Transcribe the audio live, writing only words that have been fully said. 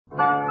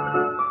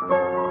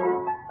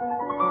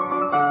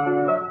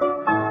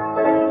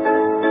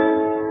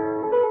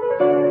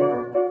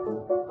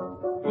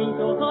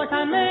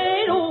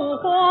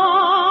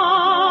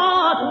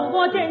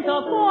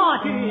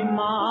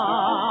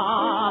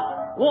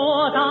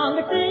我当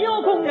个石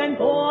油工人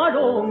多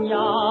荣耀，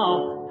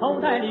头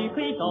戴铝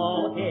盔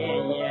走天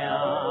涯，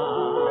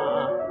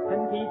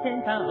身披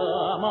天山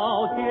鹅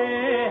毛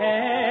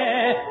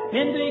雪，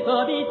面对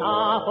戈壁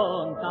大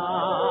风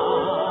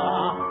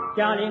沙，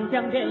嘉陵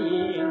江边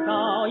迎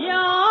朝阳，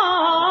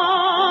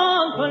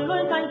昆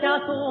仑山下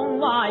送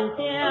晚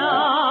霞，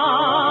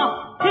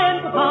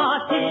天不怕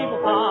地不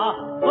怕，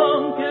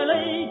风雪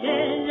雷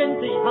电任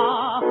随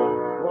它，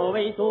我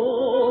为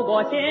祖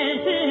国献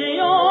石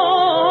油，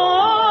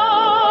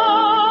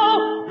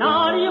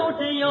哪里有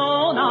石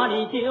油，哪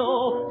里就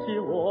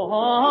是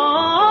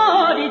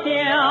我的家。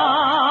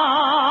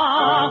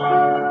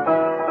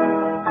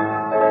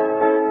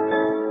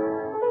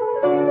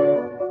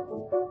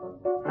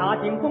大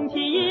庆红旗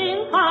映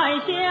彩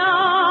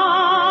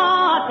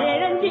霞，铁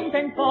人精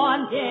神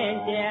传天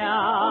下，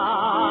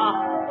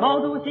毛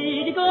主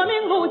席的革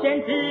命路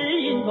线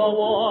指引着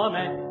我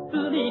们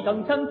自力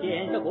更生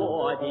建设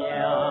国家。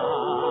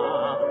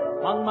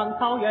茫茫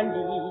草原立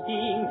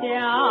井架，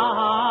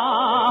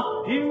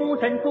云雾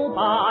深处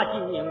把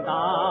井打，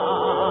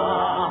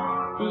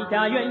地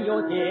下原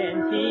油见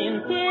青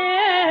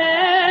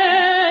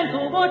天，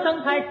祖国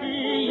盛开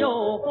石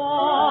油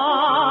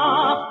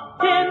花，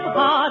天不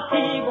怕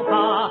地不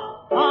怕，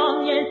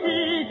放眼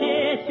世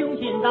界雄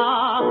心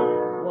大，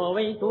我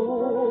为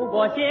祖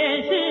国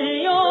献石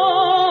油。